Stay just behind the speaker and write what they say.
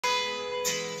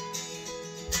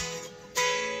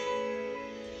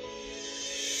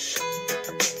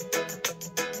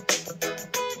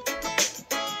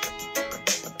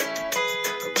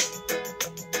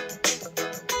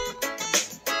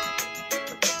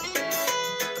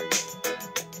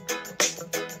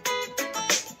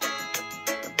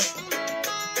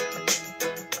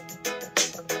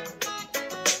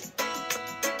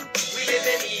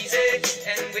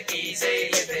we're easy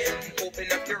living.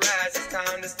 Open up your eyes, it's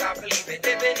time to stop believing.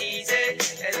 Living easy,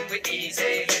 and we're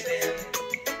easy living.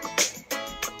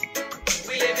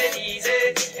 We living easy,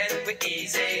 and we're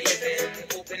easy living.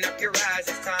 Open up your eyes,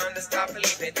 it's time to stop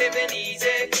believing. Living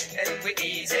easy, and we're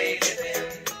easy living.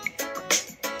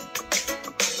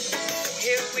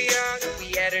 Here we are,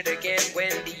 we at it again.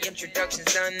 When the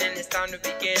introduction's done, then it's time to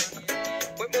begin.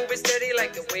 We're moving steady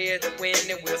like the way of the wind,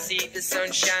 and we'll see the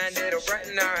sunshine that'll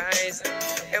brighten our eyes.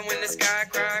 And when the sky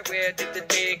cry, where did the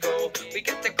day go? We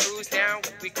got the cruise now,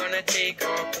 we gonna take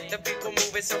off. The people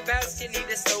moving so fast, you need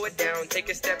to slow it down. Take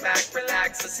a step back,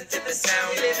 relax, listen to the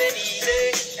sound. Living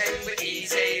easy, and we're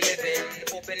easy living.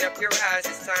 Open up your eyes,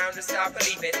 it's time to stop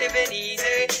believing. Living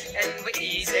easy, and we're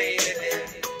easy living.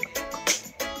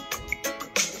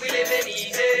 We living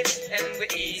easy, and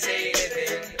we're easy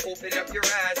living. Open up your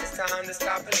eyes, it's time to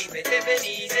stop believing. Living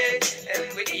easy, and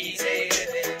we're easy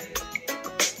living.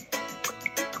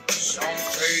 Some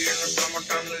say in the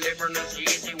summertime the living is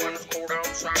easy. When it's cold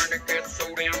outside it gets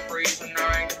so damn freezing.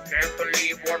 I can't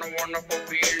believe what a wonderful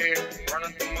feeling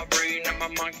running through my brain and my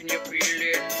mind, can you feel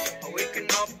it? Waking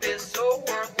up is so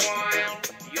worthwhile.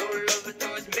 Your love it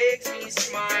always makes me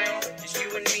smile. Just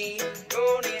you and me,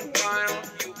 rolling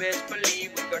wild. You best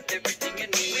believe we got everything you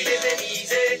need. We living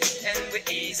easy, and we're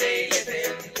easy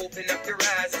living. Open up your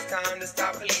eyes, it's time to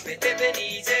stop believing. Living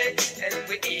easy, and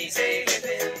we're easy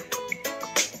living.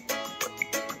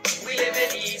 We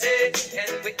living easy,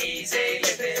 and we're easy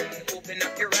living. Open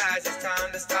up your eyes, it's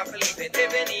time to stop believing.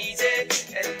 Living easy,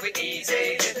 and we're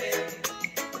easy living.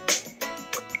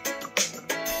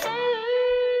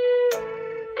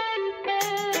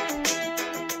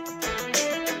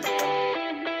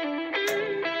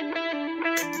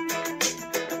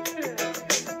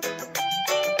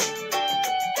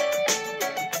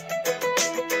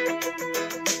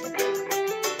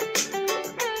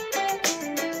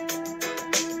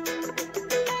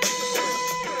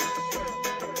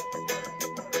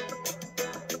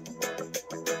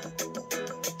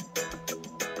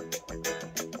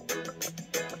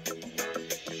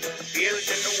 Feel it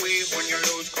in the wave when you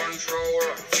lose control.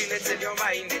 Feel it in your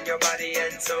mind, in your body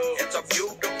and soul. It's a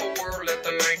beautiful world, let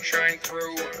the light shine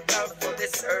through. Love for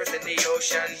this earth and the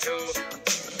ocean too.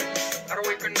 I'm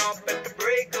waking up at the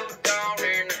break of dawn.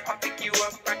 I'll pick you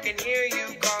up, I can hear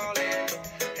you calling.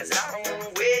 Cause I don't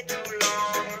wanna wait too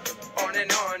long. On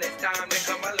and on, it's time to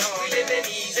come along. We living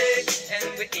easy, and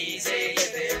we're easy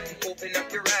living. Open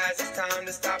up your eyes, it's time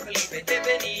to stop believing.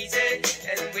 Living easy,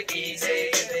 and we're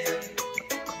easy living.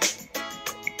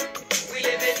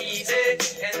 Living easy,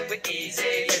 and we're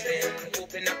easy living.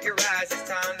 Open up your eyes, it's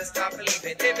time to stop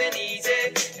believing. Living easy,